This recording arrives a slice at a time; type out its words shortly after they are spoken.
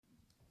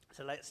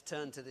So let's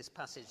turn to this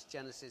passage,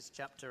 Genesis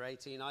chapter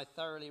 18. I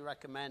thoroughly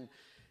recommend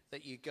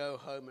that you go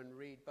home and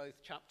read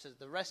both chapters,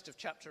 the rest of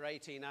chapter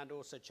 18 and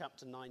also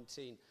chapter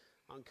 19.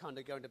 I'm kind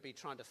of going to be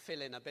trying to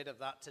fill in a bit of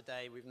that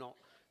today. We've not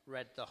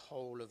read the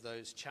whole of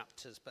those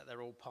chapters, but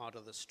they're all part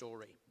of the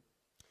story.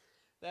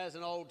 There's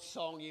an old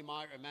song you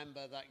might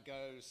remember that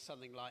goes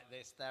something like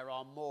this: there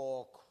are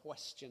more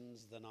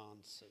questions than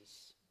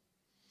answers.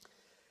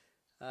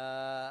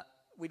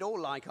 We'd all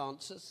like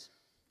answers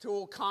to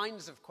all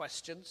kinds of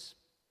questions,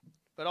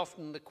 but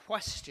often the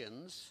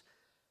questions,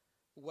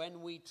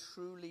 when we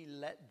truly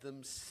let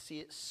them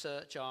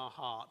search our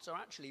hearts, are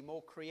actually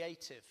more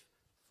creative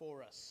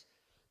for us.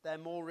 They're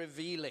more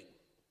revealing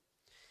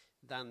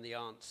than the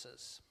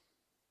answers.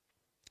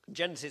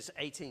 Genesis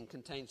 18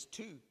 contains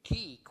two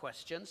key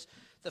questions.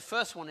 The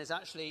first one is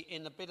actually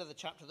in the bit of the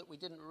chapter that we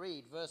didn't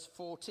read, verse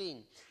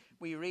 14.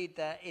 We read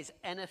there, is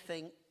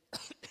anything,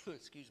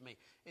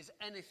 is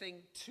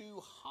anything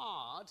too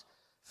hard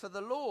for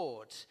the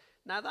Lord?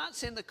 Now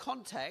that's in the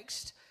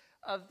context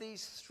of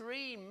these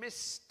three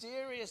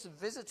mysterious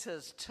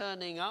visitors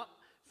turning up,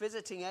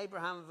 visiting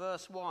Abraham,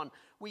 verse 1.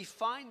 We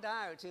find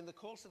out in the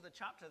course of the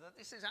chapter that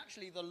this is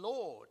actually the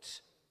Lord,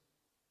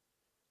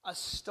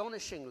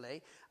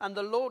 astonishingly. And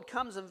the Lord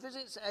comes and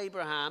visits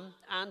Abraham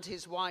and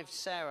his wife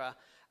Sarah,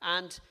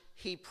 and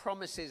he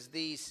promises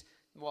these,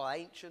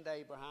 ancient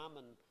Abraham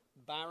and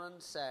barren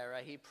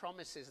Sarah, he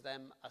promises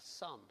them a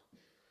son.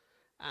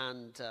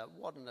 And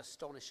what an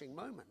astonishing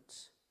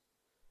moment.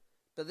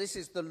 But this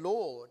is the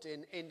Lord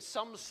in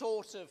some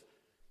sort of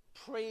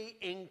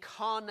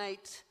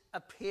pre-incarnate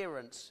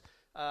appearance.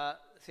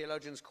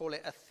 Theologians call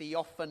it a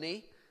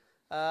theophany.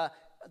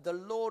 The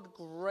Lord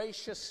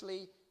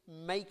graciously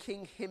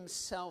making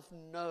himself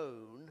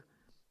known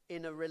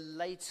in a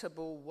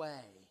relatable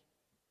way,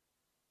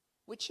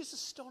 which is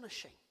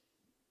astonishing.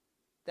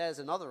 There's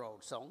another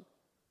old song,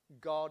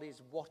 God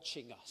is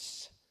watching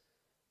us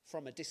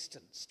from a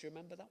distance. Do you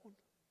remember that one?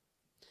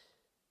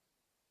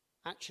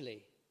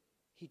 Actually,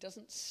 he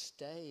doesn't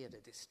stay at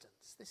a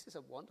distance. This is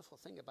a wonderful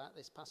thing about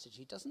this passage.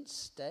 He doesn't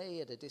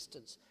stay at a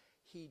distance.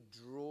 He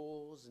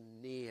draws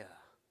near.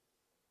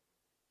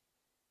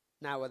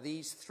 Now, are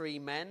these three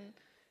men,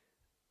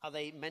 are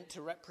they meant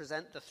to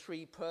represent the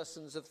three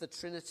persons of the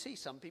Trinity?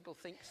 Some people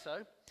think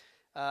so.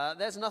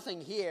 There's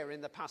nothing here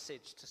in the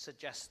passage to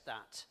suggest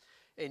that.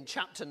 In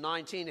chapter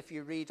 19, if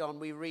you read on,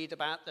 we read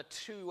about the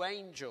two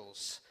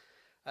angels.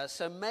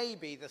 So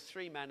maybe the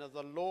three men are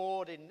the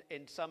Lord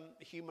in some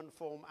human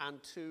form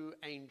and two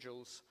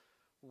angels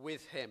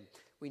with him.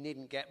 We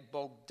needn't get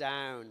bogged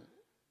down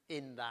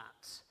in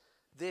that.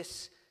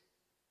 This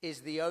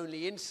is the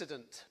only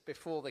incident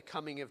before the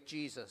coming of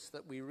Jesus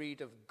that we read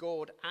of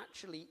God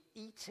actually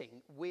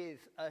eating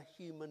with a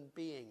human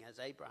being as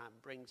Abraham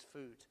brings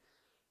food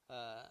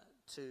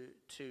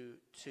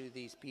to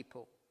these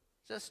people.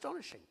 It's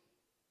astonishing.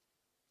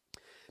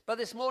 But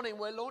this morning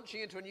we're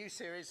launching into a new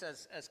series,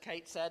 as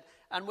Kate said,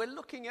 and we're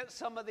looking at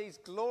some of these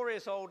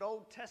glorious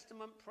Old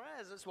Testament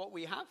prayers. That's what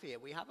we have here.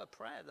 We have a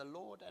prayer, the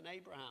Lord and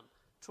Abraham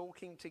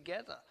talking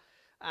together.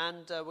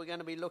 And we're going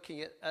to be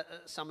looking at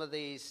some of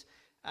these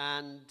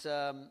and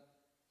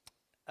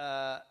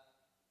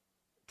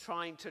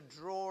trying to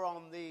draw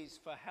on these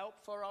for help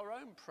for our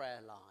own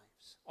prayer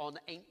lives, on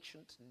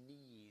ancient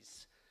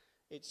knees,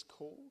 it's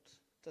called.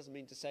 Doesn't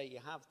mean to say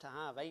you have to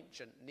have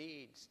ancient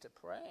needs to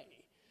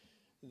pray.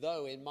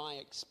 Though in my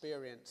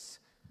experience,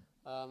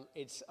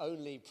 it's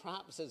only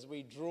perhaps as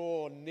we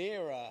draw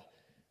nearer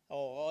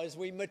or as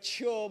we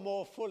mature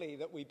more fully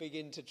that we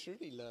begin to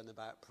truly learn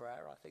about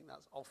prayer. I think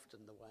that's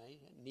often the way.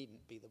 It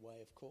needn't be the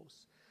way, of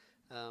course.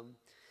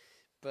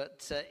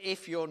 But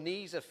if your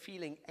knees are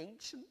feeling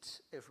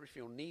ancient, if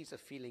your knees are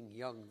feeling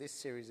young, this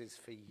series is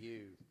for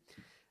you.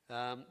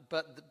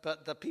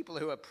 But the people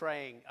who are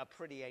praying are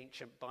pretty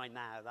ancient by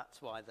now. That's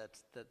why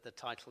the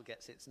title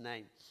gets its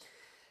name.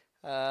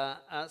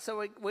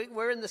 So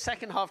we're in the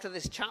second half of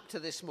this chapter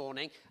this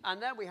morning,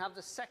 and then we have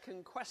the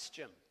second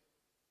question.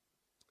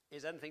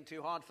 Is anything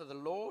too hard for the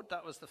Lord?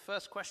 That was the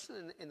first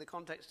question in the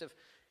context of,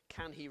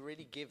 can he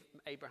really give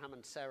Abraham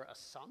and Sarah a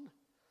son?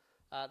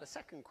 The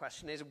second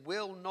question is,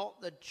 will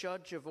not the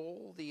judge of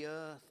all the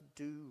earth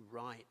do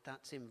right?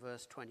 That's in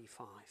verse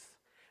 25.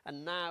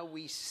 And now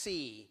we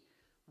see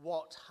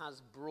what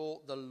has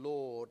brought the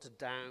Lord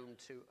down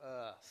to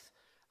earth.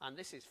 And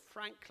this is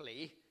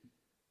frankly,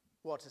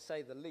 to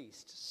say the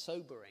least,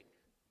 sobering.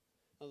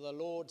 And the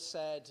Lord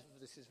said,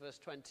 this is verse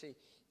 20,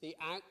 the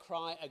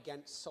outcry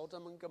against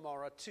Sodom and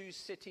Gomorrah, two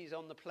cities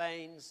on the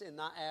plains in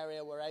that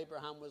area where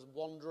Abraham was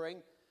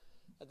wandering.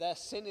 Their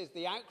sin is,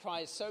 the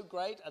outcry is so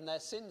great and their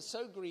sin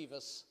so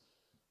grievous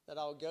that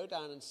I'll go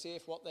down and see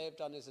if what they have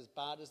done is as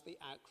bad as the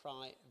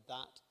outcry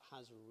that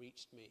has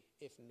reached me.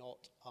 If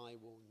not, I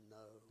will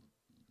know.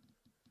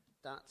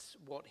 That's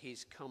what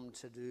he's come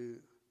to do.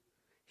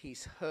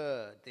 He's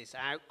heard this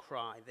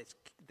outcry,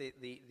 the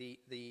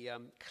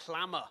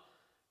clamour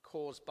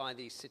caused by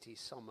these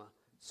cities,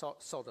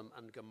 Sodom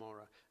and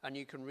Gomorrah. And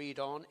you can read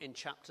on in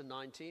chapter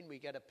 19. We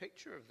get a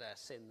picture of their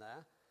sin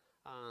there,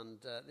 and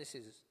this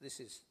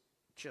is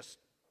just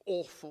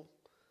awful,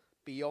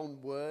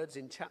 beyond words.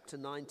 In chapter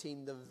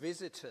 19, the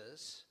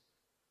visitors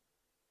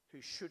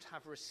who should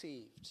have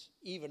received,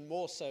 even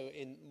more so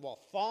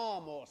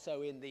far more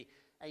so in the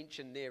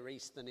ancient Near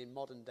East than in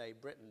modern day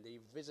Britain, the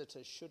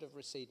visitors should have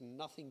received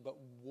nothing but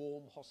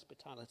warm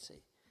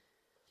hospitality.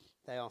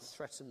 They are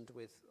threatened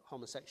with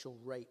homosexual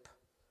rape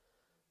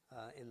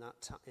in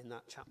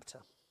that chapter.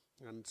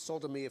 And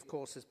sodomy, of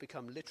course, has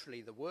become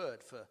literally the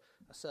word for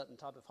a certain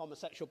type of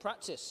homosexual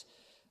practice.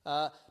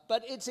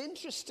 But it's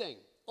interesting.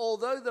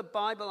 Although the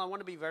Bible, I want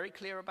to be very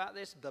clear about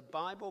this, the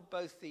Bible,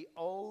 both the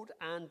Old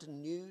and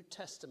New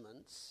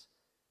Testaments,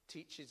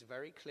 teaches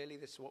very clearly,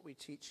 this is what we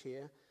teach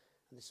here,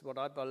 and this is what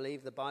I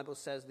believe the Bible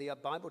says. The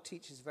Bible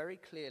teaches very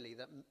clearly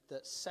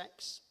that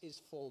sex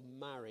is for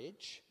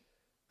marriage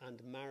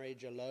and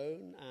marriage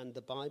alone, and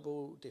the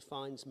Bible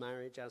defines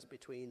marriage as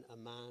between a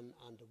man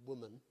and a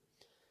woman.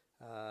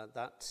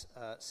 That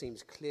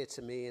seems clear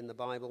to me in the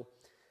Bible.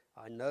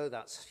 I know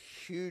that's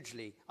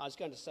hugely, I was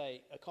going to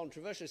say, a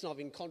controversial. It's not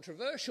even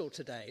controversial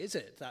today, is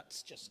it?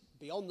 That's just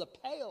beyond the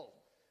pale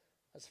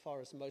as far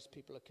as most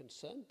people are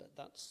concerned, but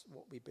that's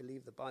what we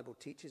believe the Bible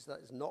teaches. That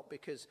is not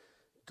because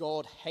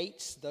God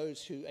hates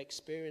those who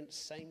experience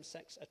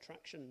same-sex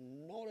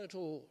attraction, not at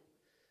all.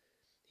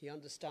 He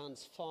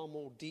understands far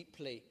more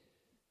deeply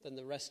than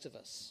the rest of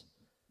us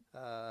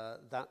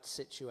that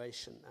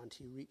situation, and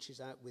he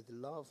reaches out with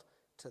love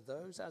to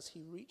those as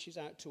he reaches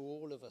out to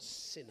all of us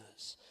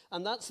sinners.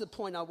 And that's the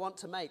point I want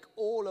to make,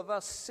 all of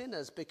us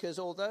sinners, because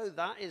although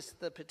that is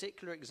the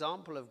particular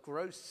example of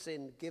gross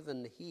sin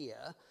given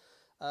here,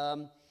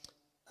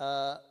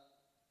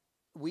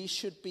 we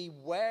should be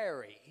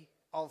wary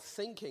of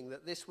thinking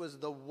that this was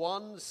the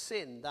one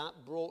sin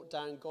that brought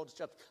down God's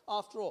judgment.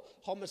 After all,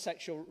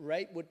 homosexual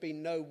rape would be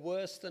no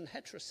worse than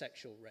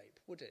heterosexual rape,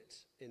 would it,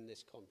 in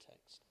this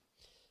context?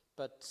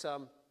 But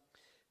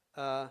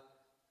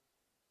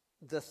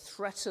the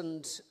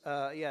threatened,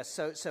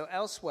 so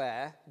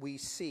elsewhere we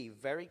see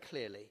very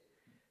clearly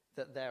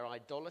that their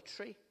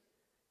idolatry,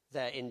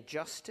 their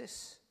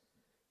injustice,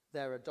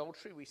 their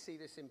adultery, we see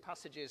this in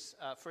passages,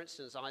 for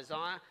instance,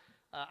 Isaiah.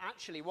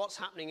 Actually, what's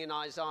happening in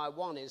Isaiah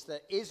 1 is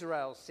that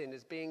Israel's sin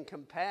is being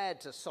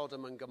compared to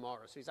Sodom and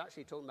Gomorrah. So he's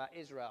actually talking about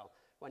Israel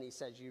when he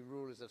says, you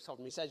rulers of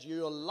Sodom. He says,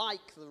 you're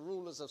like the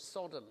rulers of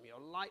Sodom. You're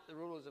like the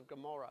rulers of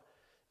Gomorrah.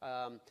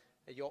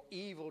 Your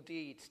evil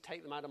deeds,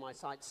 take them out of my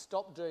sight.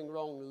 Stop doing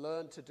wrong,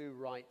 learn to do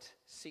right,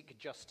 seek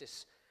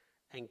justice,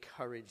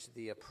 encourage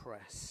the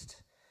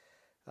oppressed.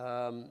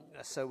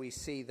 So we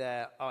see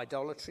their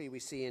idolatry, we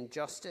see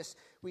injustice,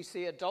 we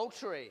see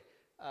adultery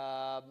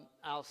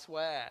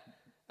elsewhere,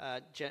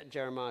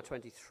 Jeremiah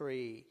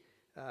 23,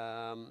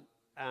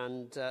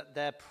 and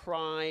their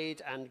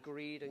pride and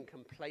greed and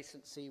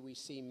complacency we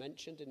see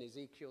mentioned in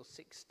Ezekiel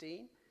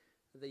 16.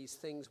 These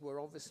things were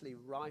obviously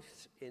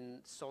rife in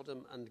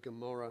Sodom and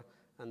Gomorrah,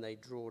 and they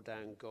draw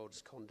down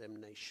God's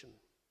condemnation.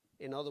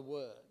 In other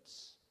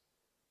words,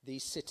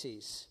 these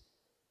cities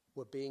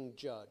were being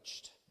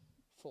judged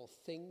for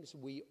things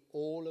we,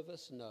 all of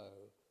us, know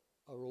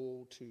are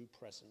all too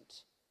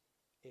present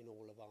in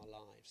all of our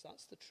lives.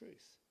 That's the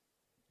truth.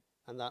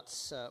 And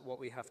that's what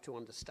we have to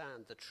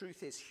understand. The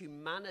truth is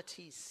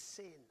humanity's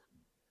sin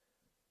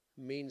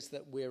means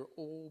that we're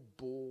all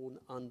born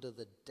under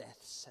the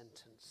death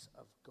sentence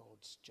of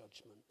God's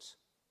judgment.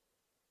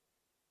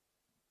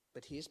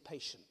 But he is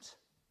patient.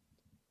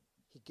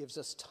 He gives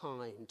us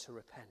time to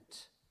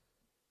repent.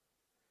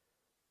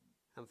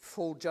 And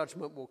full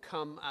judgment will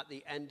come at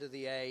the end of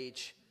the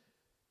age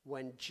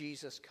when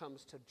Jesus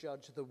comes to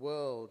judge the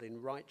world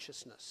in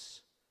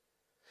righteousness.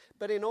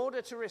 But in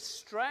order to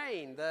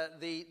restrain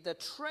the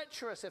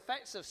treacherous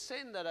effects of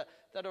sin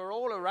that are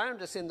all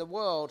around us in the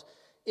world,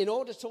 in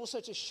order to also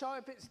to show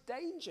up its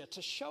danger,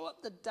 to show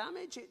up the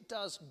damage it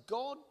does,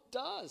 God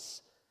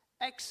does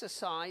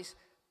exercise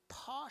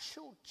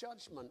partial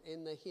judgment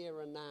in the here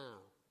and now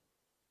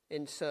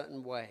in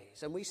certain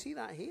ways. And we see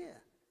that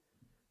here.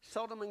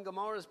 Sodom and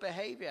Gomorrah's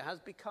behavior has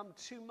become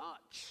too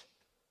much.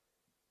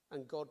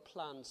 And God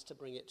plans to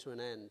bring it to an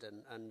end.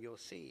 And you'll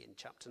see in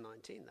chapter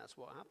 19, that's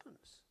what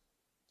happens.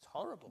 It's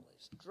horrible.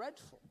 It's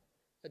dreadful.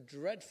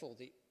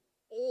 The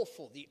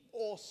awful, the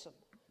awesome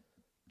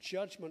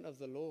judgment of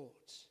the Lord,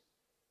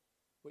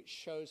 which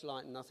shows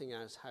like nothing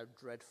else how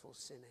dreadful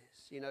sin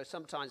is. You know,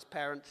 sometimes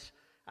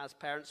as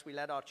parents, we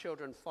let our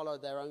children follow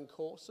their own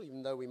course,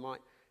 even though we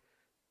might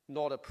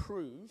not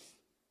approve,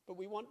 but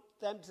we want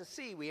them to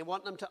see, we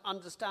want them to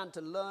understand,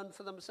 to learn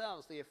for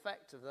themselves the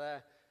effect of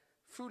their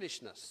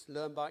foolishness,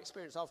 learn by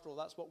experience. After all,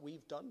 that's what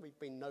we've done. We've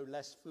been no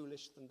less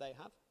foolish than they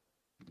have.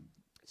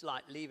 It's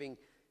like leaving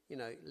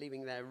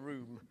their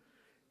room.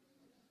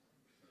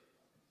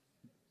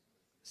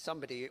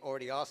 Somebody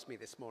already asked me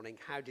this morning,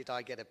 how did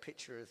I get a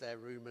picture of their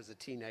room as a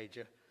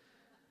teenager?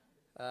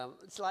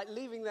 It's like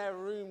leaving their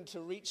room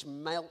to reach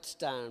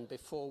meltdown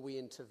before we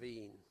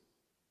intervene.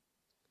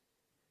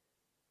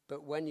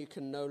 But when you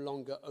can no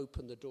longer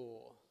open the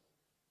door,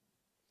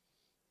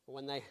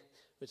 when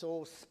it's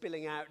all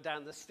spilling out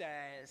down the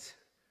stairs,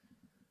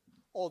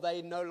 or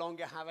they no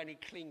longer have any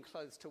clean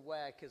clothes to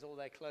wear because all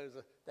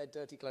their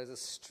dirty clothes are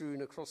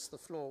strewn across the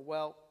floor.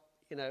 Well,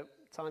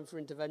 time for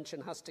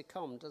intervention has to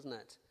come, doesn't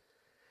it?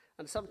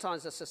 And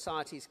sometimes a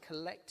society's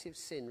collective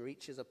sin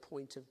reaches a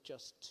point of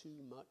just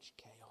too much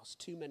chaos.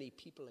 Too many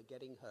people are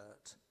getting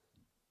hurt.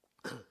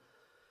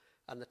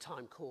 And the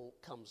time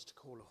comes to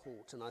call a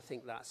halt. And I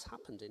think that's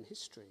happened in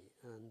history.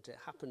 And it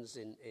happens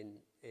in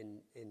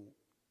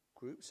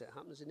groups. It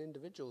happens in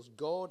individuals.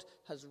 God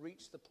has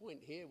reached the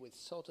point here with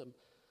Sodom.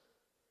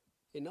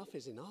 Enough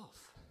is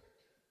enough.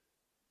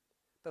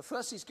 But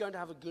first he's going to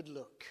have a good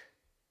look.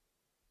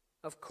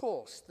 Of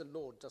course, the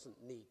Lord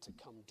doesn't need to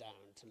come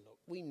down to look.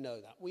 We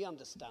know that. We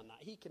understand that.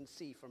 He can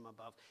see from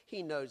above.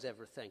 He knows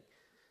everything.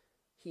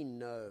 He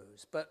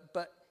knows.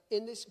 But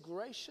in this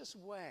gracious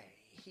way,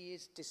 he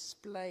is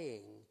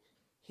displaying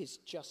his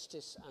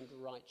justice and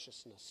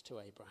righteousness to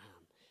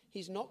Abraham.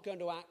 He's not going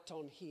to act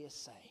on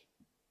hearsay.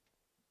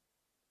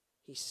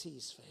 He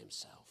sees for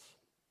himself.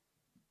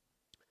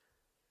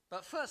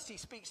 But first he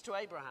speaks to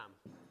Abraham.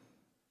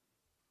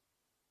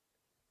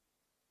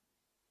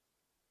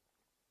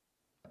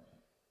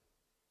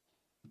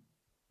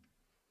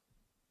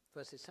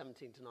 Verses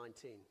 17 to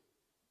 19.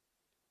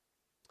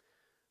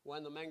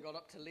 When the men got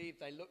up to leave,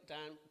 they looked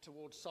down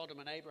towards Sodom,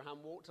 and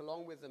Abraham walked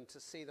along with them to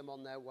see them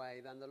on their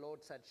way. Then the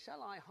Lord said,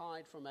 "Shall I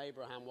hide from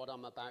Abraham what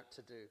I'm about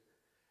to do?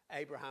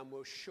 Abraham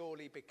will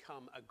surely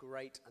become a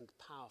great and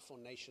powerful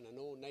nation, and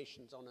all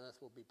nations on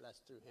earth will be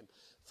blessed through him.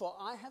 For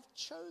I have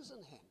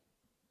chosen him,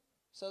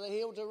 so that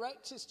he'll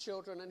direct his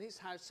children and his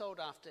household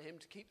after him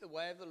to keep the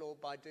way of the Lord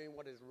by doing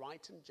what is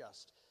right and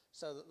just,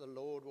 so that the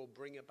Lord will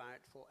bring about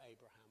for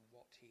Abraham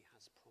what he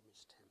has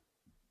promised him."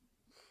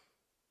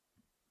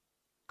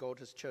 God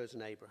has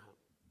chosen Abraham.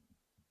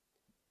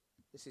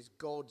 This is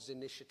God's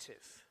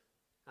initiative.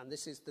 And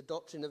this is the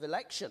doctrine of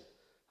election.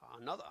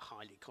 Another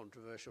highly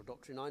controversial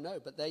doctrine, I know,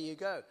 but there you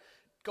go.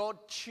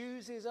 God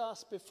chooses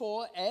us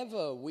before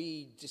ever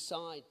we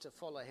decide to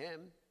follow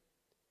him.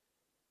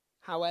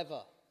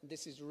 However,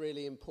 this is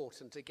really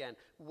important again.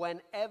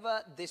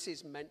 Whenever this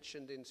is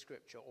mentioned in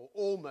Scripture, or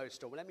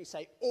almost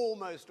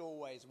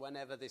always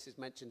whenever this is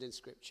mentioned in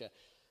Scripture,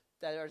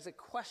 there is a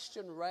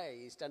question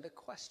raised and a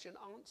question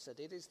answered.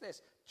 It is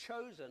this: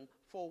 chosen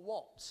for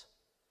what?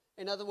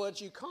 In other words,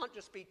 you can't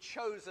just be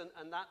chosen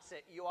and that's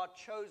it. You are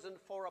chosen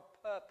for a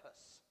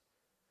purpose.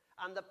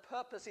 And the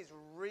purpose is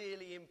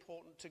really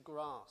important to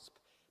grasp,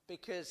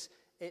 because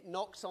it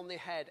knocks on the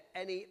head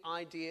any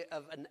idea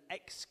of an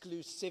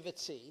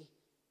exclusivity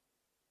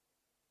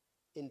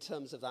in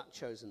terms of that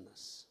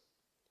chosenness.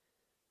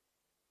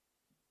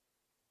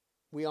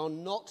 We are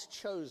not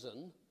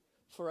chosen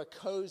for a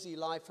cozy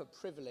life of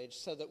privilege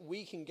so that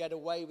we can get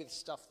away with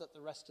stuff that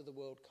the rest of the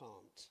world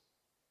can't.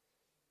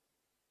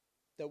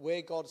 That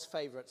we're God's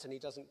favorites and he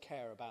doesn't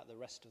care about the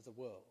rest of the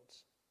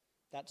world.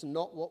 That's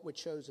not what we're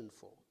chosen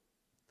for,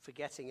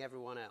 forgetting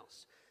everyone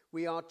else.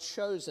 We are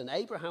chosen.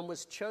 Abraham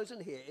was chosen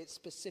here. It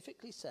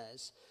specifically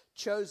says,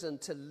 chosen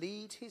to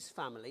lead his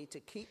family, to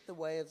keep the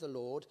way of the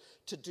Lord,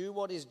 to do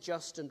what is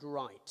just and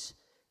right.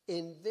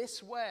 In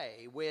this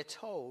way, we're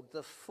told,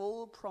 the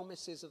full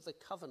promises of the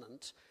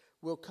covenant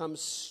will come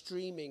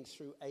streaming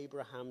through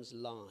Abraham's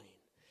line.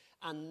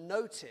 And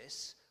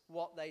notice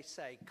what they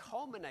say,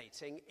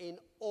 culminating in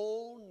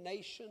all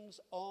nations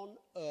on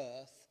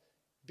earth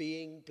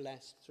being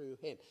blessed through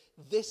him.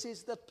 This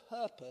is the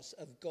purpose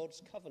of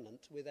God's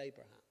covenant with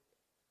Abraham,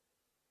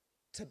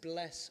 to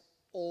bless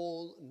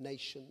all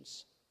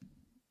nations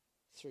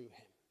through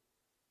him.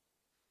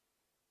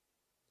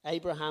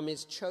 Abraham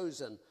is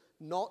chosen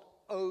not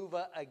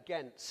over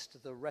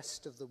against the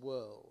rest of the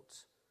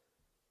world,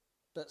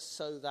 but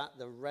so that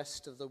the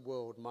rest of the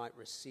world might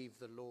receive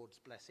the Lord's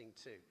blessing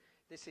too.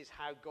 This is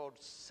how God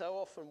so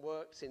often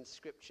works in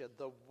Scripture,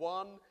 the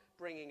one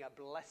bringing a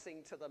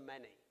blessing to the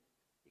many.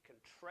 You can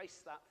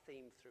trace that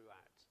theme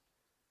throughout,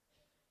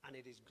 and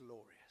it is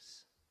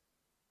glorious.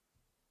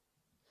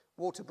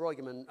 Walter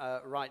Brueggemann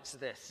writes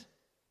this: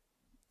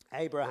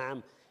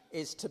 Abraham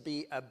is to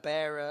be a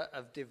bearer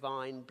of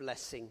divine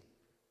blessing,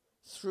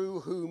 through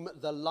whom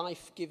the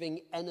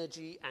life-giving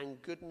energy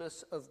and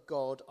goodness of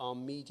God are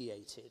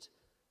mediated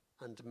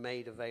and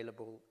made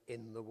available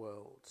in the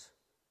world.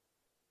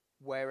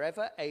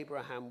 Wherever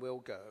Abraham will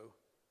go,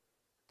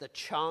 the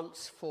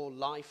chance for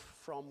life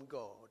from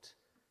God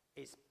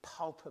is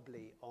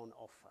palpably on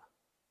offer.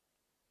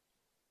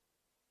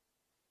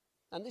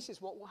 And this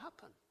is what will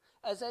happen.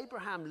 As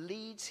Abraham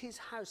leads his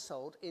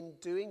household in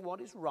doing what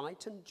is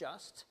right and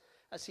just,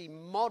 as he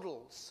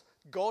models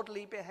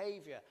godly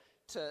behavior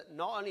to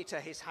not only to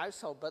his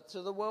household but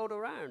to the world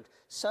around.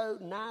 So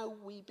now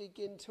we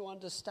begin to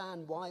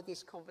understand why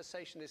this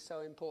conversation is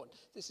so important.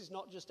 This is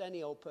not just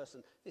any old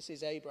person. This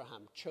is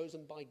Abraham,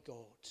 chosen by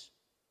God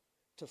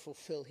to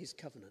fulfill his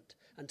covenant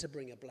and to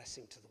bring a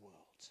blessing to the world.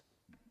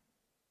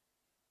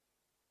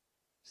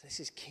 So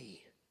this is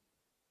key.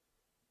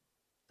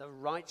 The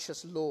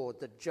righteous Lord,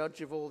 the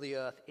judge of all the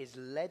earth, is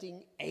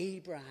leading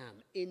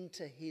Abraham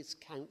into his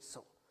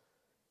counsel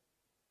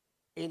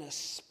in a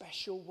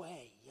special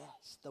way.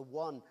 Yes, the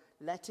one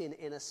let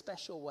in a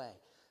special way,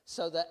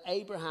 so that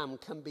Abraham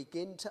can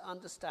begin to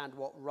understand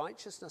what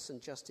righteousness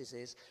and justice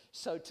is,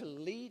 so to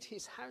lead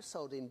his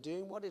household in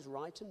doing what is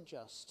right and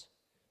just,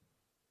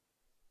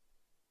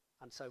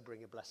 and so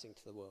bring a blessing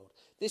to the world.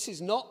 This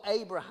is not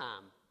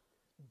Abraham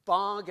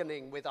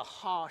bargaining with a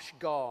harsh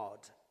God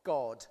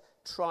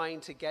trying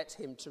to get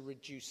him to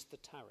reduce the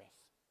tariff.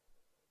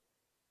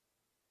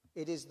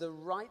 It is the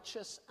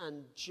righteous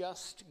and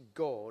just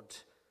God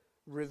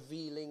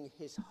revealing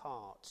his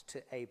heart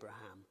to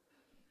Abraham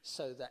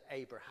so that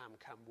Abraham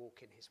can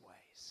walk in his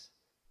ways.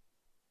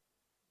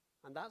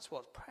 And that's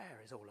what prayer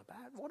is all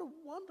about. What a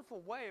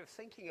wonderful way of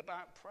thinking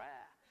about prayer.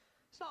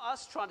 It's not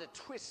us trying to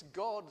twist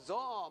God's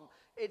arm.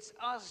 It's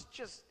us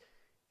just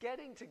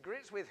getting to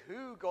grips with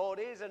who God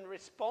is and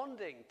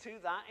responding to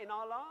that in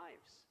our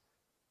lives.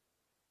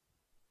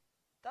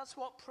 That's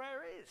what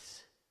prayer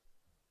is.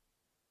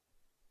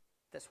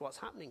 That's what's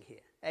happening here.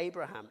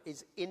 Abraham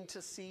is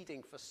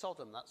interceding for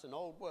Sodom. That's an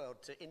old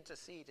word. To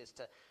intercede is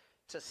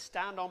to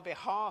stand on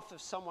behalf of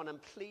someone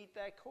and plead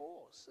their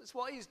cause. That's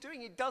what he's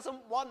doing. He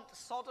doesn't want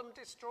Sodom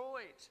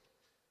destroyed.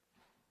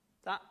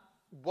 That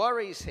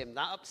worries him.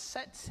 That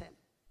upsets him.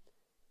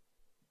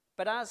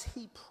 But as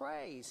he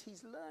prays,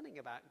 he's learning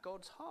about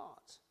God's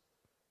heart.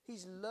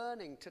 He's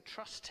learning to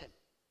trust him.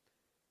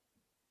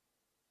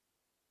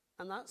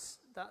 And that's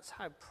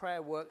how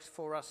prayer works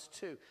for us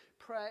too.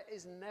 Prayer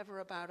is never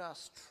about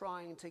us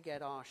trying to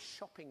get our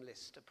shopping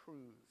list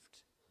approved.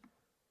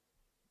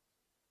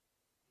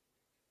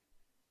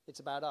 It's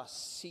about us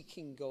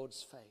seeking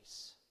God's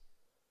face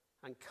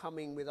and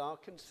coming with our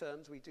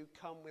concerns. We do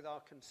come with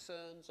our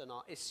concerns and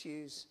our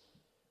issues.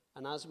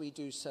 And as we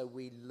do so,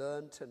 we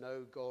learn to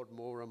know God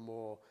more and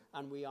more.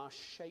 And we are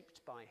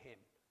shaped by him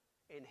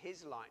in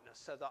his likeness,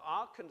 so that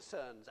our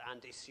concerns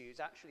and issues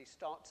actually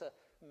start to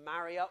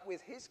marry up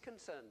with his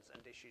concerns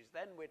and issues.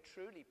 Then we're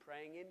truly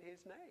praying in his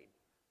name.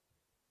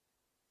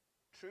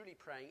 Truly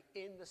praying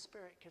in the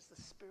Spirit, because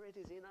the Spirit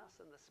is in us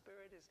and the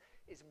Spirit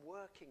is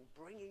working,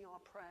 bringing our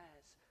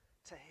prayers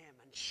to him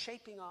and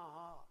shaping our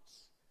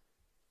hearts.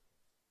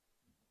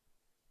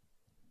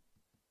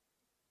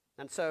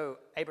 And so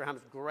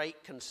Abraham's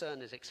great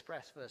concern is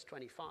expressed, verse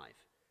 25.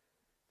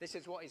 This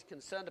is what he's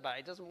concerned about.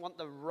 He doesn't want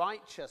the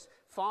righteous,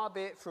 far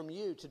be it from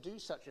you to do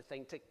such a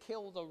thing, to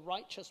kill the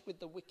righteous with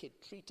the wicked,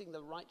 treating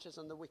the righteous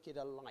and the wicked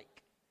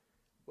alike.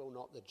 Will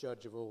not the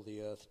judge of all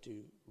the earth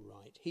do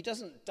right? He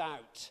doesn't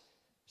doubt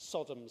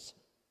Sodom's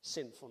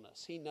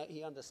sinfulness.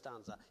 He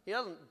understands that. He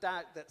doesn't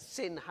doubt that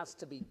sin has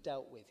to be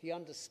dealt with. He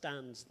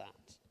understands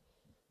that.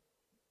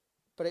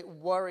 But it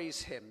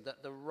worries him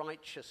that the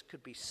righteous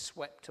could be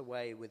swept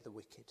away with the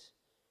wicked.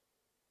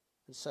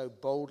 And so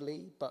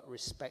boldly but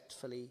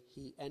respectfully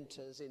he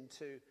enters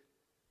into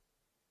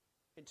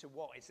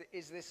what?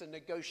 Is this a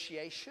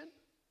negotiation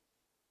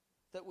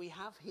that we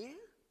have here?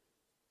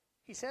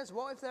 He says,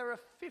 what if there are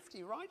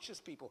 50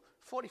 righteous people?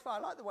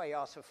 45, I like the way he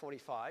asks for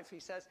 45. He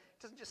says,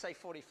 it doesn't just say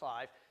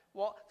 45.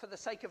 What, for the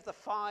sake of the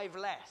 5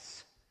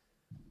 less?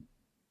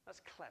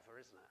 That's clever,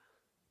 isn't it?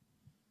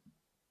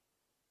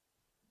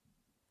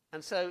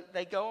 And so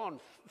they go on,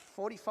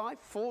 45,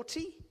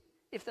 40?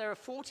 If there are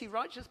 40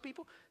 righteous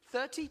people,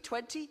 30,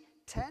 20,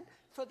 10?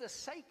 For the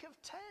sake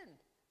of 10,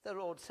 the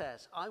Lord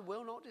says, I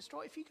will not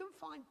destroy. If you can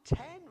find 10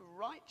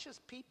 righteous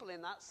people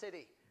in that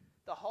city,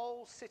 the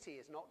whole city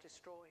is not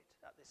destroyed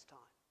at this time.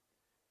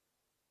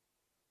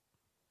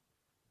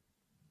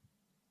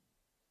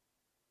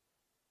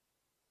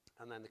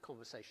 And then the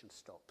conversation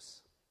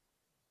stops.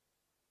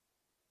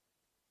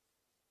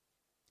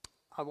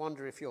 I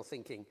wonder if you're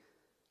thinking,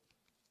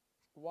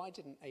 why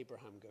didn't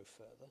Abraham go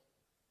further?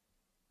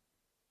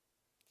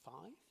 5?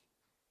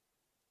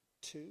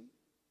 2?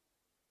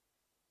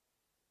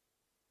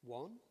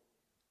 1?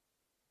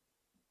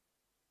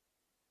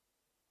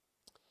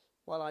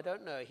 Well, I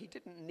don't know. He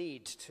didn't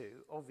need to,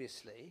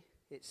 obviously,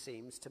 it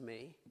seems to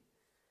me,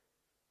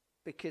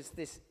 because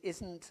this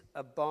isn't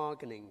a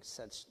bargaining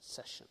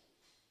session.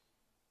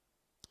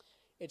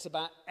 It's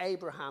about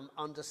Abraham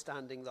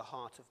understanding the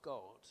heart of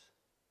God.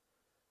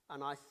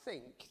 And I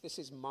think, this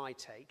is my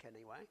take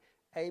anyway,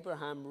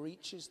 Abraham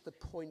reaches the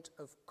point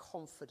of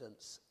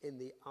confidence in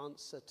the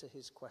answer to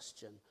his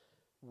question,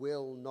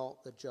 will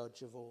not the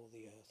judge of all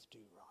the earth do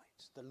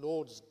right? The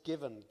Lord's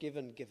given.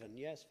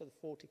 Yes, for the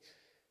 40,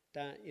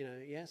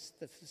 yes,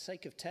 for the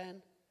sake of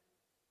 10.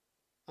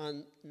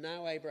 And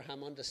now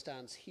Abraham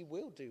understands he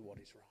will do what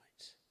is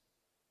right.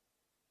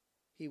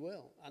 He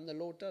will. And the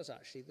Lord does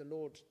actually. The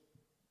Lord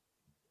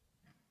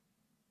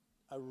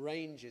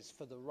arranges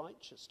for the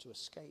righteous to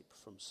escape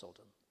from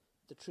Sodom.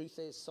 The truth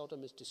is,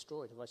 Sodom is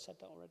destroyed. Have I said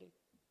that already?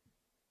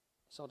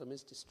 Sodom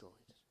is destroyed.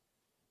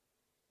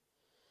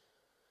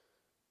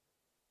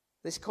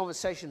 This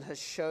conversation has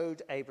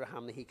showed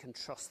Abraham that he can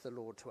trust the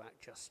Lord to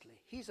act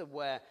justly. He's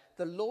aware.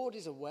 The Lord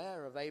is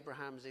aware of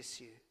Abraham's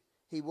issue.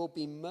 He will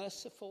be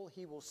merciful.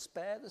 He will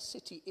spare the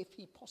city if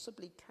he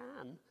possibly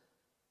can.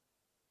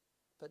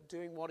 But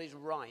doing what is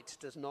right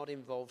does not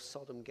involve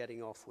Sodom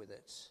getting off with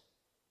it.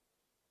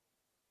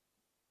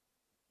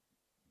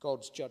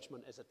 God's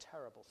judgment is a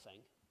terrible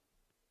thing.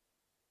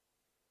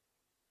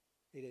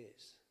 It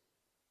is.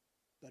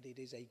 But it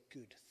is a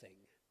good thing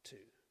too.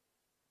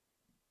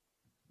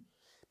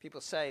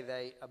 People say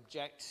they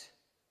object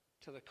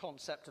to the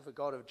concept of a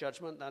God of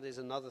judgment. That is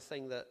another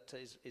thing that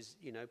is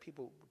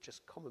people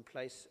just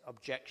commonplace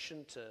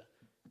objection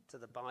to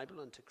the Bible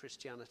and to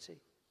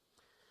Christianity.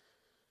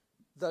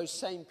 Those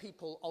same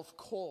people, of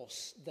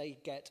course, they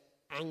get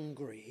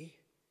angry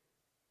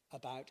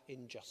about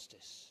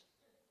injustice.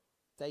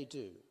 They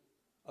do.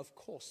 Of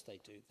course they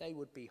do. They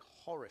would be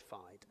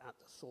horrified at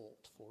the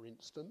thought, for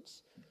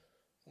instance,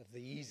 of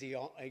the easy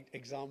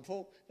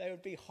example. They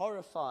would be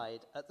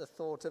horrified at the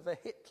thought of a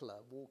Hitler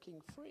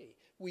walking free.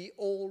 We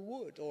all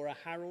would, or a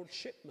Harold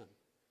Shipman,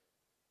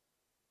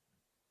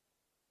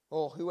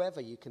 or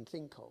whoever you can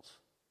think of.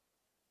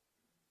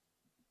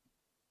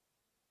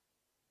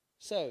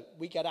 So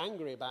we get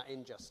angry about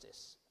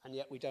injustice, and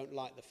yet we don't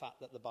like the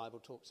fact that the Bible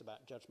talks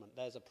about judgment.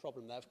 There's a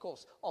problem there. Of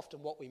course,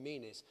 often what we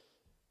mean is,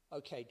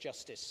 okay,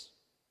 justice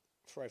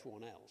for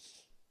everyone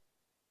else,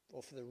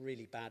 or for the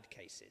really bad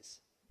cases,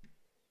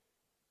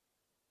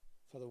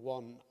 for the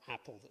one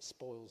apple that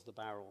spoils the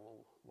barrel,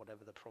 or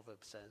whatever the proverb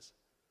says.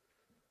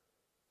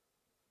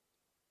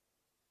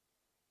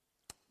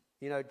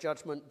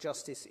 Judgment,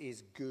 justice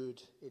is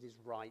good, it is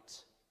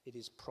right, it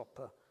is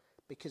proper,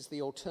 because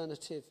the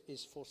alternative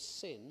is for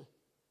sin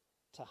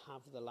to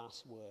have the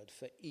last word,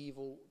 for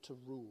evil to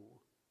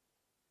rule,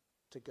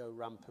 to go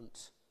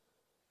rampant,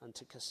 and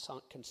to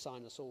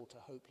consign us all to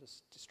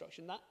hopeless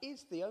destruction. That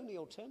is the only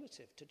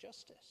alternative to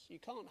justice. You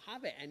can't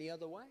have it any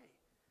other way.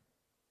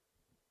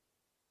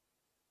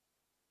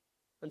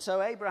 And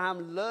so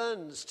Abraham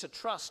learns to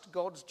trust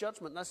God's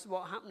judgment. That's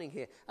what's happening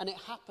here. And it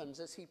happens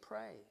as he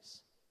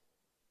prays.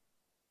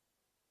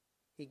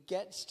 He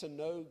gets to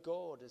know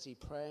God as he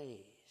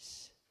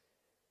prays.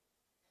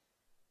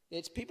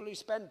 It's people who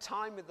spend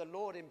time with the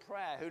Lord in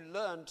prayer who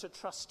learn to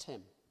trust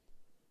him.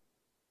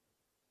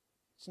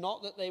 It's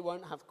not that they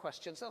won't have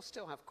questions. They'll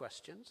still have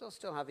questions. They'll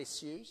still have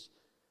issues.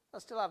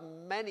 They'll still have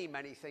many,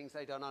 many things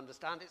they don't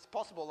understand. It's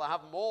possible they'll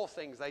have more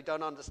things they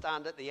don't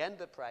understand at the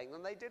end of praying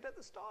than they did at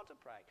the start of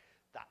praying.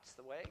 That's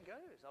the way it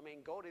goes. I mean,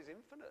 God is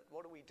infinite.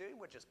 What are we doing?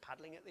 We're just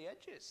paddling at the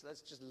edges.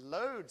 There's just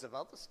loads of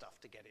other stuff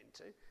to get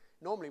into.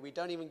 Normally, we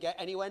don't even get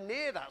anywhere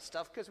near that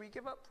stuff because we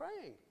give up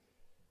praying.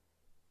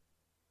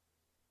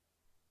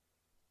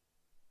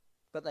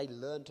 But they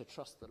learn to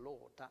trust the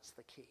Lord. That's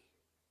the key.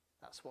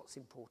 That's what's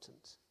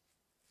important.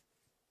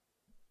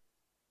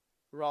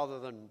 Rather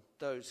than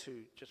those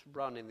who just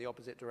run in the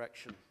opposite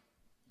direction,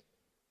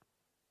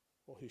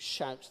 or who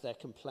shout their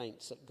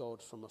complaints at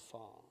God from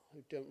afar,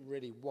 who don't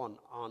really want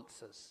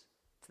answers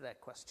to their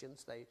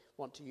questions. They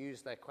want to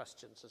use their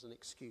questions as an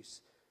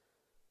excuse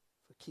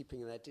for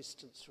keeping their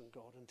distance from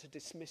God and to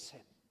dismiss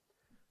him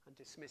and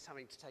dismiss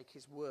having to take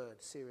his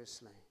word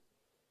seriously.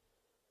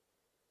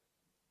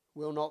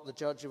 Will not the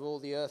judge of all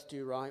the earth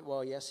do right?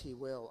 Well, yes, he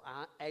will.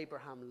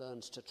 Abraham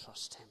learns to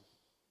trust him.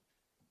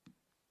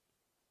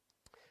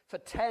 For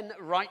 10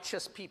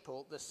 righteous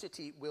people, the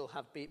city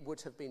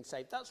would have been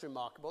saved. That's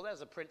remarkable.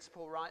 There's a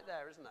principle right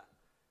there, isn't there?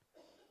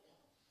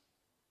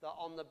 That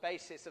on the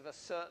basis of a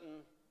certain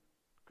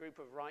group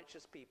of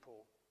righteous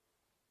people,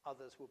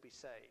 others will be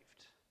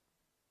saved.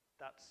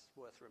 That's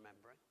worth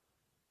remembering.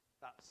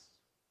 That's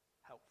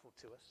helpful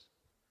to us.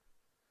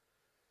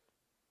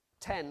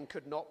 10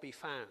 could not be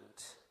found.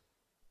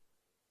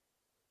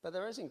 But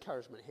there is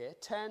encouragement here.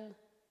 10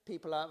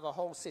 people out of a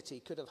whole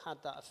city could have had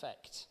that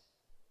effect.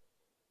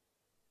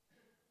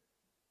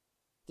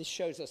 This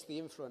shows us the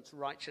influence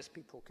righteous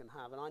people can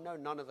have. And I know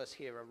none of us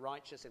here are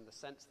righteous in the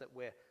sense that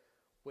we're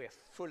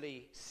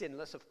fully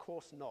sinless. Of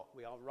course not.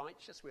 We are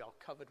righteous. We are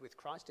covered with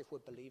Christ. If we're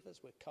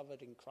believers, we're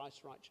covered in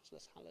Christ's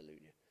righteousness.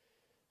 Hallelujah.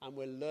 And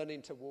we're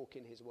learning to walk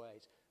in his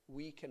ways.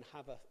 We can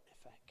have an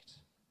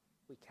effect.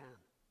 We can.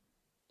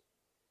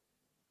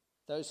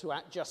 Those who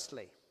act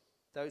justly,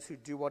 those who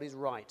do what is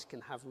right,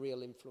 can have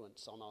real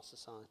influence on our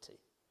society.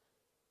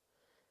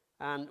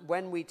 And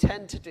when we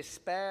tend to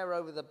despair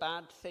over the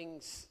bad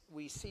things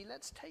we see,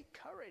 let's take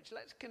courage.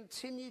 Let's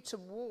continue to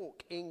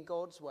walk in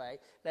God's way.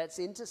 Let's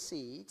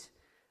intercede,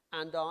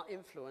 and our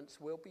influence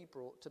will be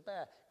brought to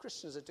bear.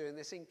 Christians are doing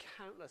this in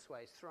countless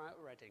ways throughout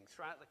Reading,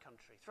 throughout the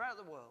country, throughout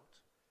the world.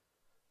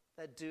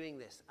 They're doing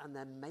this, and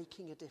they're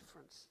making a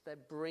difference. They're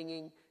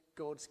bringing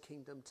God's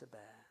kingdom to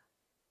bear.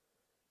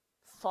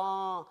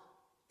 Far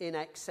in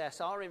excess,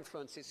 our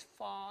influence is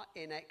far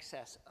in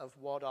excess of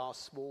what our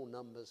small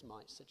numbers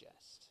might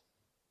suggest.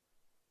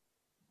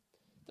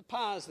 The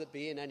powers that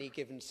be in any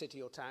given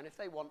city or town, if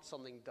they want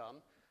something done,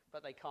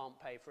 but they can't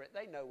pay for it,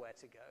 they know where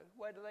to go.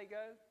 Where do they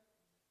go?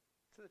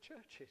 To the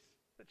churches,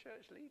 the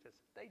church leaders.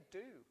 They do.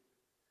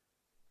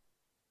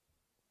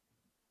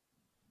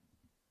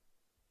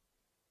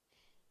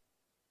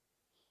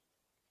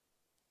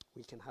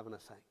 We can have an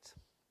effect.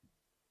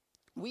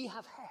 We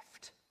have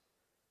heft.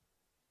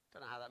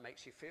 Don't know how that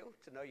makes you feel,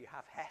 to know you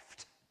have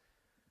heft.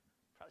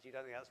 Perhaps you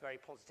don't think that's very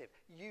positive.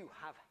 You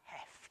have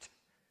heft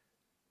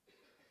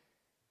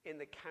in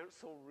the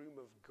council room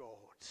of God.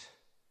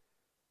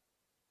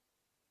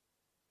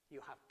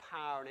 You have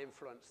power and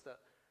influence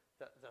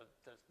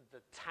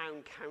the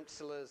town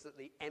councillors, that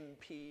the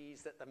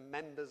MPs, that the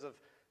members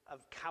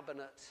of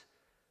cabinet,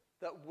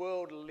 that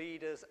world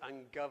leaders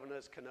and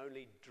governors can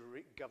only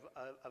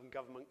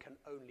government can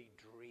only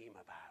dream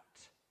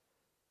about.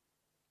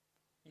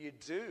 You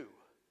do,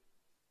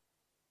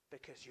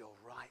 because you're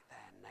right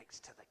there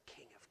next to the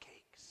King of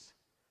Kings,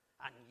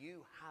 and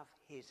you have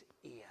his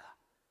ear.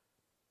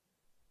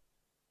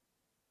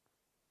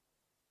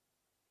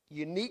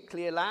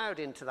 Uniquely allowed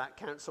into that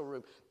council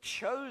room,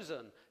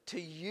 chosen to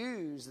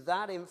use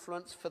that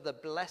influence for the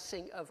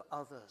blessing of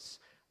others.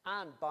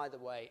 And, by the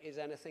way, is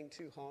anything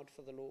too hard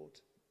for the Lord?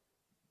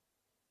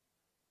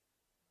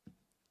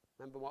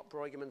 Remember what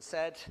Brueggemann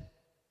said?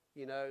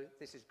 You know,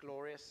 this is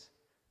glorious.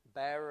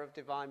 Bearer of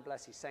divine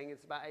blessing. He's saying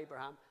it's about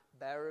Abraham.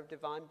 Bearer of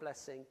divine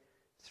blessing,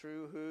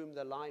 through whom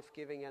the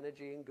life-giving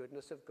energy and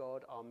goodness of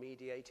God are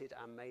mediated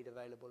and made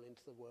available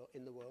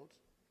in the world.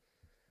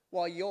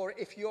 Well,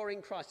 if you're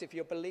in Christ, if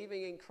you're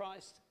believing in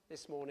Christ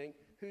this morning,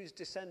 whose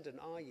descendant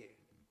are you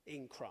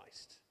in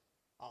Christ?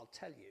 I'll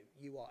tell you,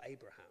 you are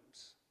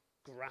Abraham's,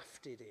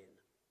 grafted in.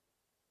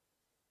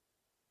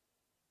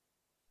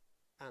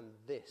 And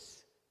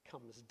this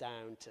comes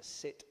down to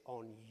sit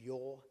on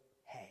your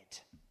head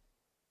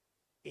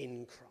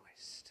in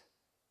Christ.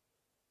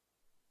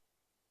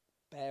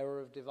 Bearer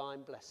of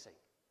divine blessing,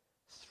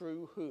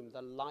 through whom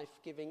the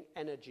life-giving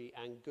energy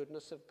and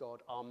goodness of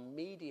God are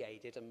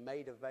mediated and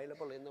made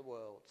available in the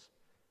world.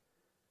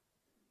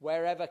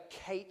 Wherever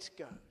Kate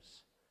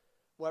goes,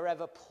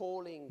 wherever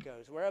Pauline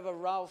goes, wherever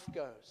Ralph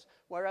goes,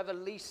 wherever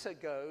Lisa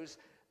goes,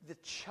 the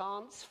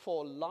chance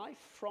for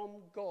life from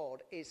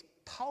God is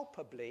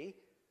palpably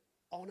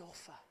on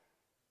offer.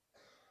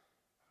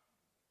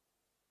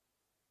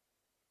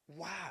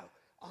 Wow,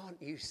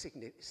 aren't you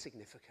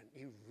significant?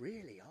 You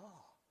really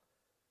are.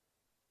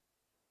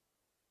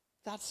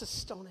 That's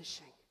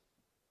astonishing.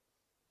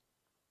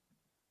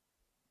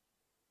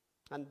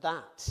 And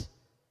that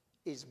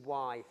is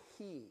why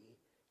he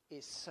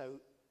is so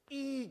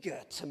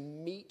eager to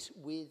meet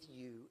with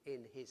you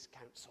in his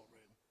council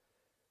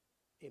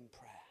room in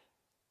prayer.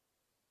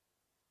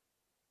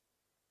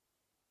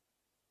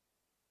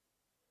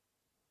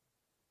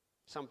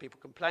 Some people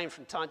complain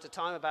from time to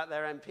time about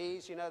their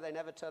MPs. You know, they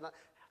never turn up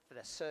for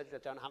their surgery.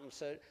 They don't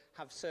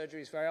have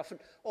surgeries very often.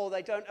 Or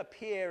they don't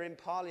appear in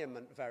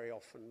Parliament very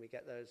often. We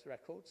get those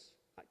records.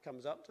 That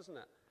comes up, doesn't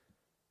it?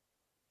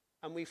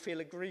 And we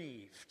feel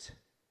aggrieved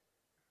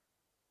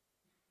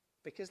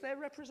because they're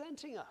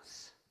representing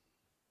us.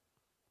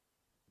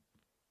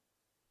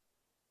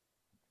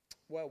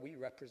 Well, we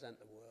represent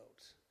the world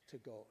to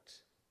God.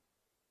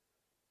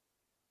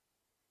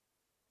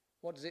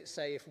 What does it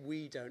say if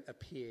we don't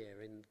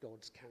appear in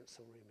God's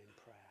council room in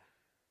prayer?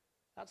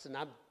 That's an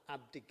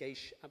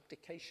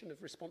abdication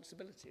of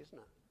responsibility, isn't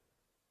it?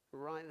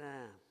 Right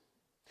there.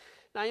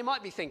 Now you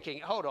might be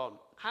thinking, hold on,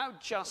 how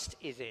just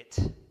is it?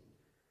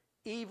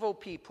 Evil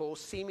people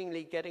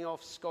seemingly getting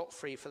off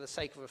scot-free for the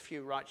sake of a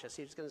few righteous.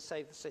 He was going to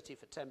save the city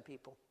for 10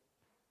 people.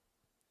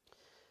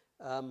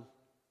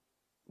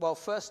 Well,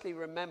 firstly,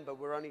 remember,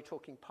 we're only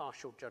talking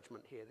partial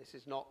judgment here. This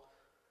is not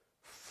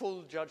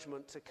full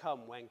judgment to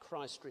come when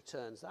Christ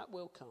returns. That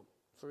will come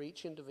for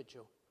each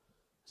individual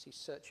as he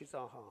searches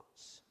our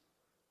hearts.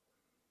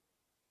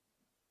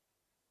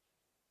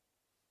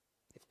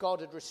 If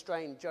God had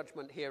restrained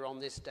judgment here on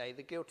this day,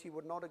 the guilty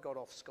would not have got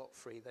off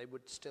scot-free. They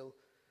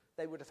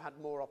would have had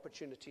more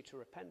opportunity to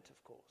repent,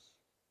 of course.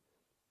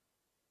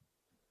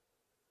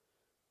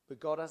 But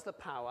God has the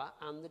power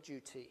and the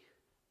duty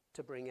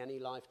to bring any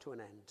life to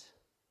an end.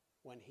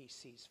 When he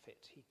sees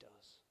fit, he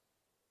does.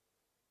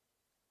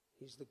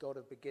 He's the God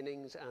of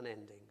beginnings and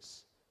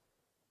endings,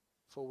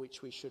 for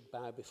which we should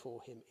bow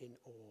before him in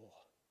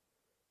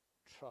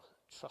awe,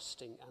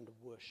 trusting and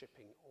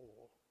worshipping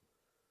awe.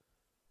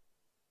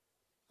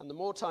 And the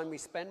more time we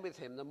spend with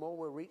him, the more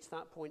we'll reach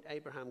that point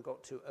Abraham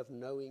got to of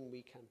knowing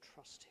we can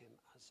trust him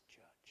as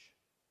judge.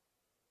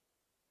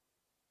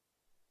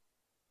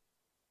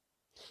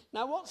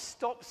 Now, what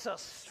stops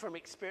us from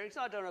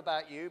experiencing, I don't know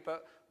about you,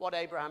 but what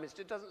Abraham is,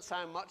 it doesn't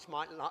sound much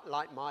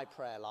like my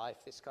prayer life,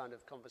 this kind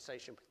of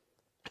conversation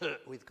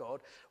with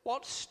God.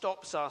 What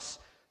stops us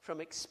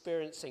from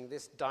experiencing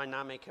this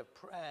dynamic of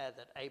prayer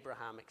that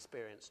Abraham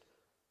experienced,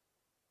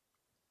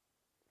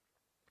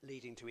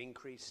 leading to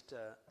increased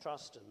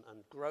trust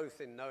and growth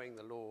in knowing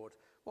the Lord?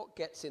 What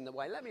gets in the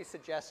way? Let me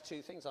suggest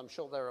two things. I'm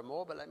sure there are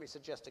more, but let me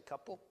suggest a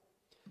couple.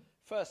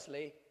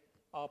 Firstly,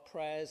 our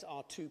prayers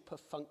are too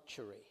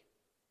perfunctory.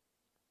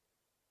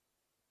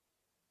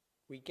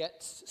 We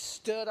get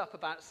stirred up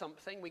about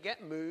something, we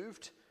get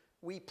moved,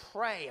 we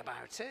pray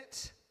about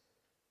it,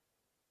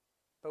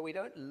 but we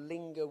don't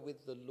linger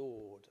with the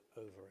Lord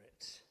over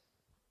it.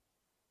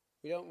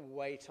 We don't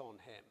wait on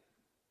him.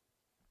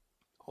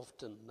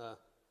 Often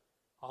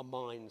our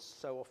minds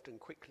so often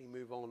quickly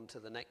move on to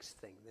the next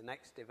thing, the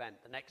next event,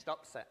 the next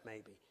upset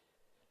maybe.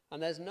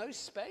 And there's no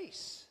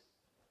space.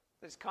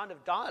 There's kind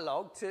of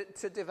dialogue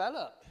to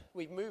develop.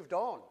 We've moved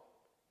on.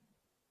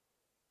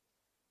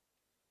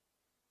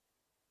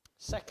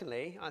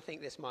 Secondly, I think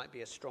this might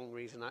be a strong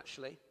reason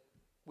actually,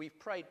 We've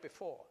prayed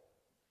before.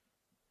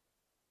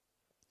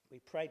 We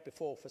prayed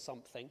before for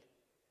something,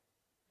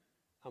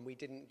 and we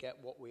didn't get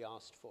what we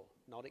asked for.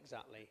 Not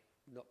exactly,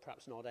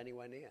 perhaps not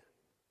anywhere near.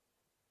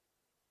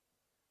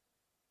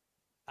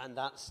 And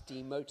that's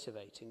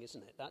demotivating,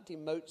 isn't it? That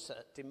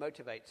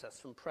demotivates us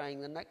from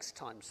praying the next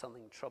time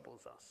something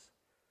troubles us.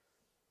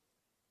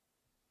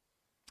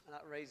 And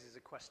that raises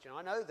a question.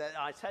 I know that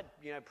I said,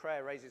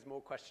 prayer raises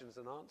more questions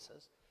than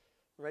answers.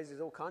 It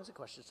raises all kinds of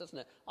questions, doesn't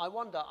it? I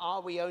wonder,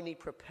 are we only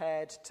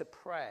prepared to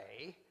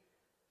pray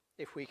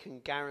if we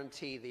can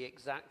guarantee the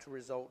exact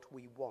result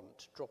we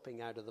want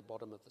dropping out of the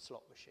bottom of the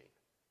slot machine?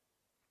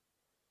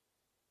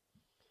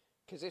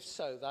 Because if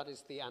so, that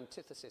is the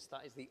antithesis,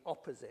 that is the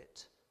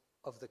opposite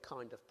of the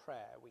kind of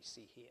prayer we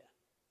see here,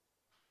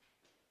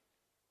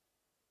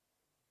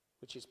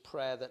 which is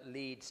prayer that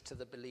leads to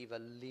the believer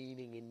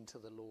leaning into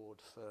the Lord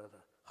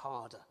further,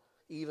 harder,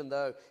 even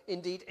though,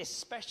 indeed,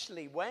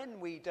 especially when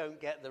we don't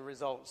get the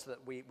results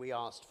that we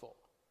asked for.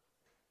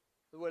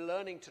 We're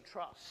learning to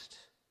trust.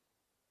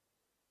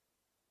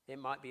 It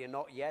might be a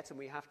not yet, and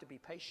we have to be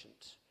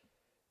patient.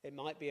 It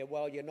might be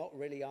you're not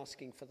really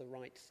asking for the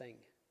right thing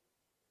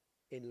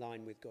in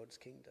line with God's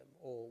kingdom,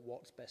 or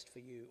what's best for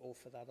you or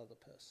for that other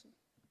person.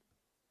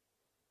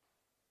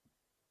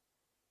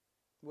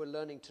 We're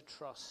learning to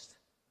trust.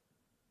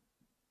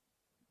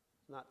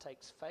 And that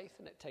takes faith,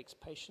 and it takes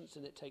patience,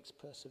 and it takes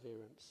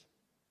perseverance.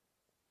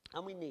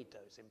 And we need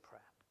those in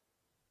prayer.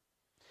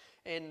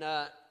 In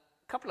a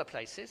couple of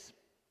places,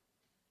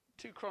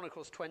 2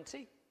 Chronicles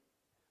 20,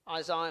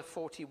 Isaiah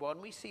 41,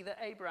 we see that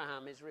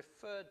Abraham is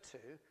referred to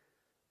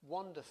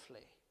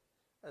wonderfully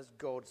as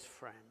God's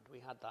friend. We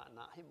had that in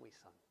that hymn we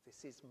sung.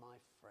 This is my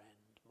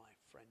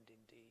friend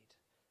indeed.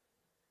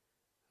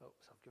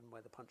 Oops, I've given away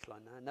the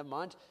punchline now. Never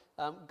mind.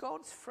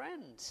 God's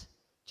friend.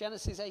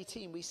 Genesis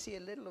 18, we see a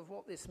little of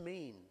what this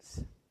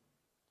means.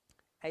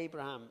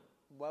 Abraham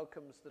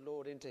welcomes the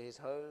Lord into his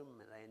home,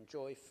 and they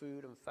enjoy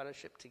food and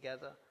fellowship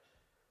together.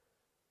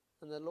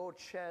 And the Lord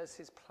shares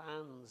his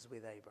plans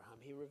with Abraham.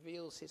 He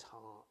reveals his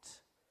heart.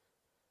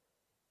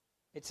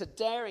 It's a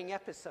daring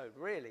episode,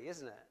 really,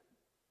 isn't it?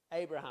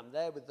 Abraham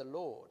there with the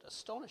Lord.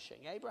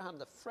 Astonishing. Abraham,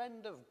 the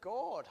friend of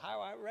God.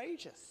 How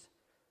outrageous.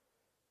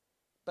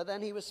 But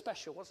then he was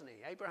special, wasn't he?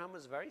 Abraham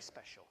was very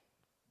special.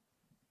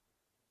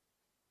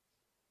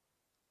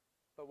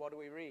 But what do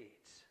we read?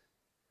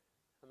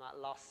 And that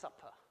Last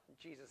Supper,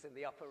 Jesus in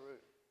the upper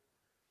room.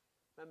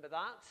 Remember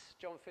that?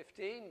 John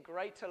 15,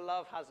 greater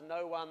love has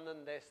no one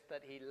than this,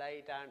 that he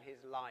lay down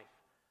his life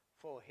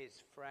for his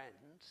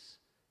friends.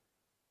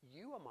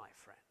 You are my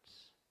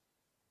friends.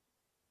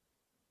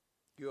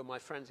 You are my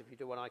friends if you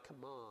do what I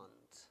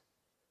command.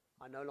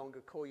 I no longer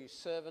call you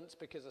servants,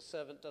 because a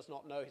servant does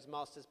not know his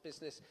master's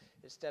business.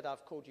 Instead,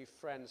 I've called you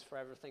friends, for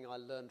everything I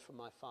learned from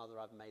my Father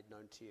I've made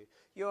known to you.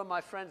 You are my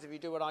friends if you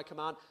do what I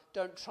command.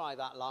 Don't try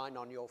that line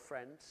on your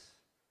friends.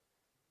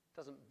 It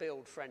doesn't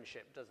build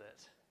friendship, does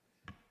it?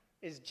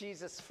 Is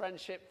Jesus'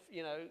 friendship,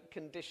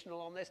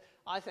 conditional on this?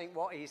 I think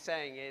what he's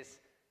saying is,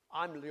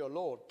 I'm your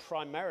Lord.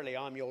 Primarily,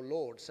 I'm your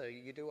Lord, so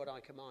you do what I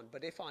command.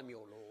 But if I'm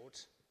your Lord,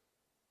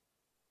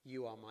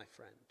 you are my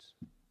friend.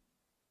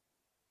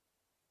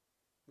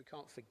 We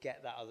can't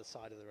forget that other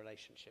side of the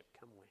relationship,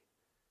 can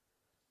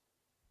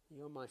we?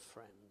 You're my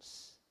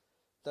friends.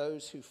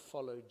 Those who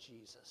follow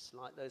Jesus,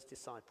 like those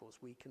disciples,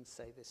 we can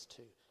say this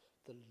too.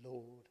 The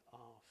Lord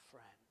our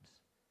friend.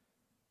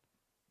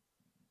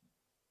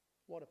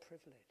 What a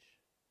privilege.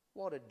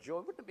 What a joy.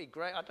 Wouldn't it be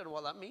great? I don't know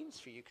what that means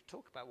for you. You could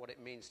talk about what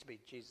it means to be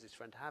Jesus'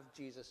 friend. Have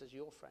Jesus as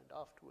your friend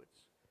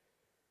afterwards.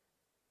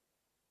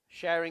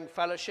 Sharing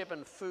fellowship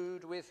and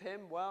food with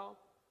him. Well,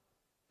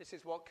 this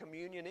is what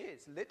communion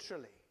is,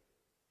 literally.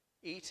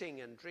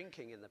 Eating and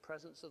drinking in the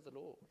presence of the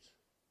Lord.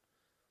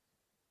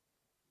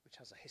 Which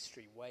has a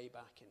history way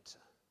back into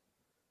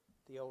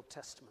the Old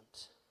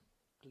Testament.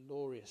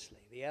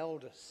 Gloriously. The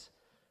elders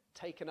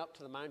taken up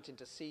to the mountain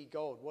to see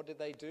God. What did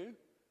they do?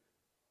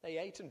 They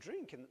ate and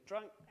drank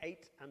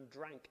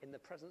in the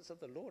presence of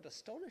the Lord.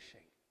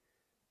 Astonishing.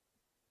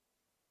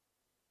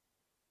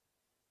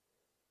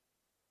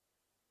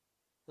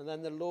 And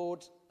then the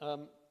Lord,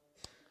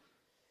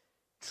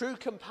 true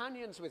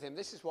companions with him.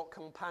 This is what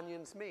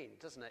companions mean,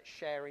 doesn't it?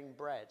 Sharing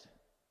bread.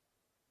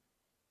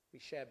 We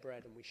share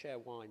bread and we share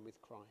wine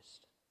with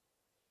Christ.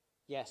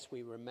 Yes,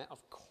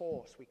 of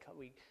course,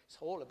 it's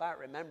all about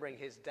remembering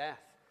his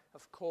death.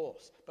 Of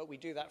course, but we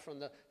do that from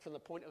the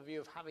point of view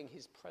of having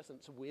his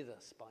presence with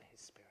us by his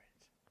Spirit.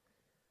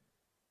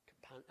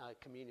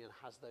 Communion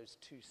has those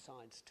two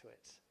sides to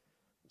it.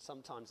 And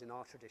sometimes in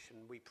our tradition,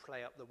 we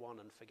play up the one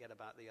and forget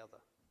about the other.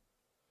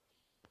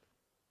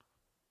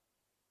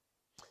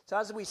 So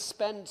as we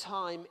spend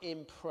time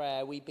in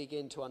prayer, we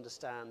begin to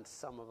understand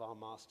some of our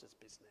Master's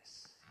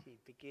business. He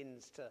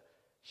begins to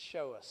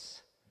show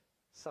us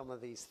some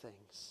of these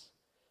things.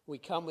 We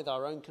come with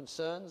our own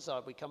concerns,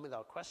 we come with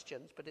our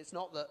questions, but it's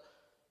not that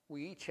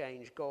we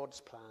change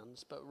God's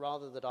plans, but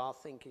rather that our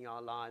thinking,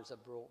 our lives are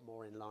brought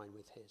more in line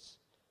with his.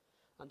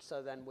 And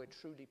so then we're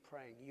truly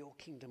praying, your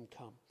kingdom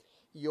come,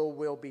 your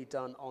will be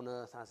done on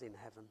earth as in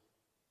heaven.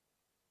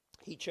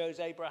 He chose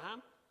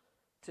Abraham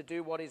to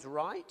do what is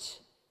right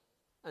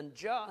and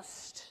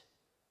just,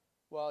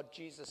 while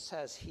Jesus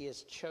says he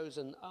has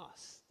chosen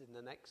us in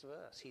the next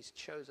verse. He's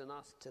chosen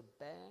us to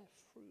bear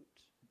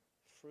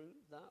fruit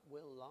that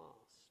will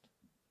last.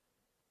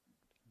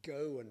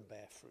 Go and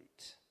bear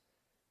fruit.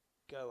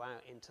 Go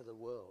out into the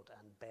world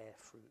and bear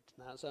fruit.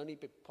 Now, it's only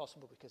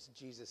possible because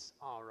Jesus,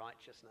 our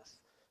righteousness.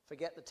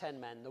 Forget the 10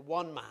 men, the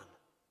one man.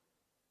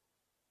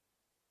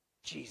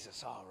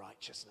 Jesus, our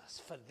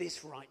righteousness. For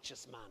this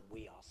righteous man,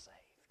 we are saved.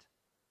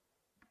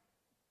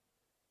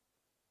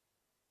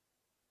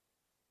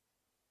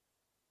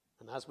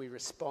 And as we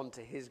respond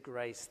to his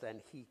grace,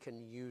 then he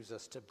can use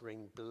us to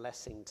bring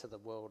blessing to the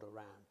world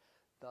around,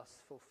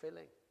 thus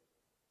fulfilling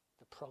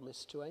the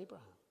promise to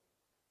Abraham.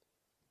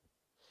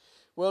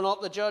 Will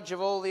not the judge of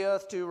all the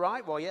earth do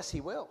right? Well, yes,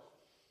 he will.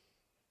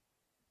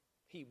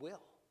 He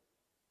will.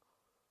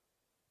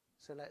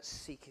 So let's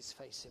seek his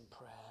face in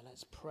prayer.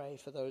 Let's pray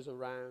for those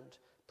around.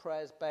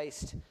 Prayers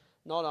based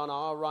not on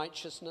our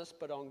righteousness,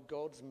 but on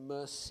God's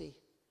mercy.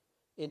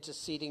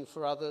 Interceding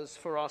for others,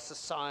 for our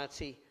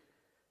society.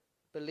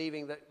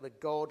 Believing that the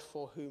God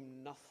for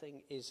whom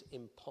nothing is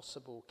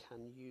impossible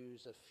can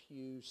use a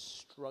few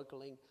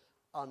struggling,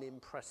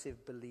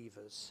 unimpressive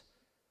believers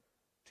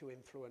to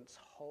influence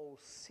whole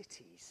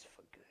cities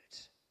for good.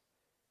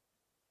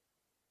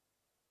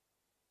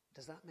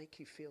 Does that make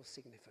you feel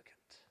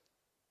significant?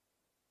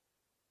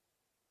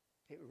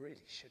 It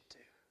really should do.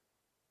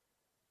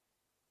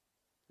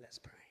 Let's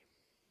pray.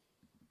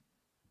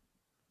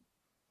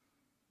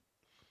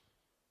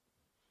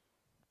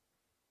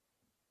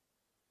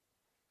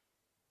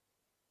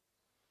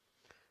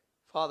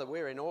 Father,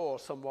 we're in awe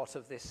somewhat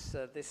of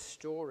this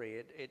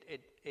story.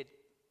 It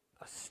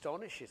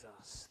astonishes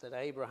us that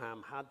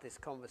Abraham had this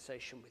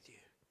conversation with you.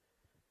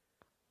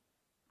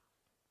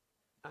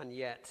 And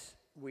yet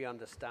we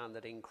understand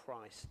that in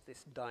Christ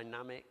this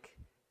dynamic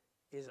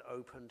is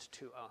opened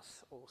to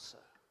us also.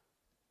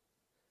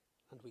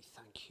 And we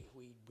thank you.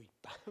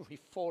 We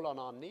fall on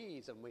our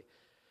knees and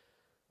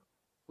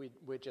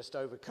we're just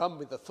overcome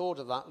with the thought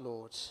of that,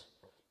 Lord.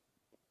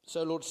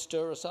 So, Lord,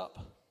 stir us up.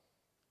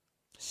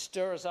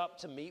 Stir us up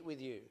to meet with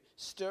you.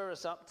 Stir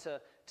us up to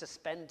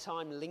spend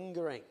time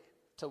lingering,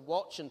 to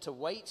watch and to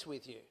wait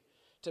with you,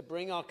 to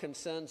bring our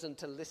concerns and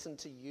to listen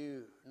to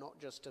you, not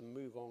just to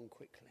move on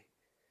quickly.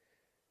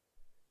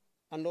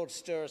 And Lord,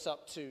 stir us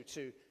up to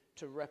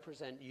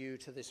represent you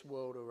to this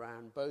world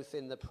around, both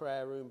in the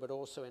prayer room but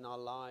also in our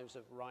lives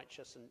of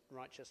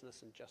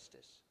righteousness and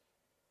justice.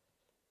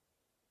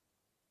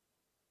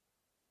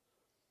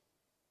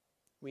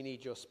 We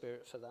need your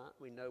Spirit for that.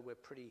 We know we're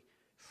pretty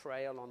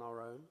frail on our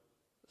own.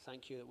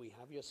 Thank you that we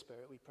have your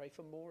Spirit. We pray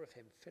for more of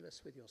him. Fill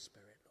us with your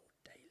Spirit, Lord,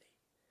 daily.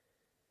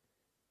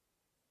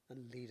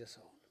 And lead us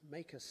on.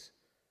 Make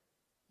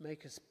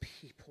us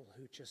people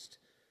who just,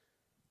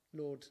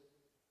 Lord,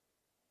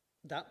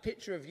 that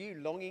picture of you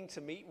longing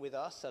to meet with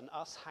us and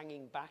us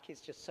hanging back is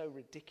just so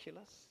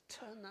ridiculous.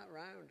 Turn that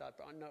round.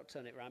 I'm not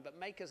turn it round, but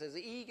make us as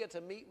eager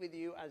to meet with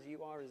you as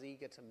you are as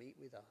eager to meet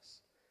with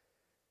us.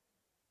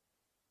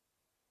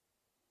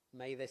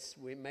 May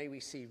we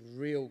see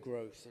real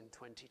growth in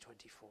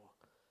 2024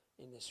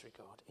 in this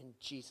regard. In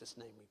Jesus'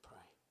 name we pray.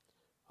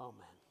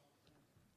 Amen.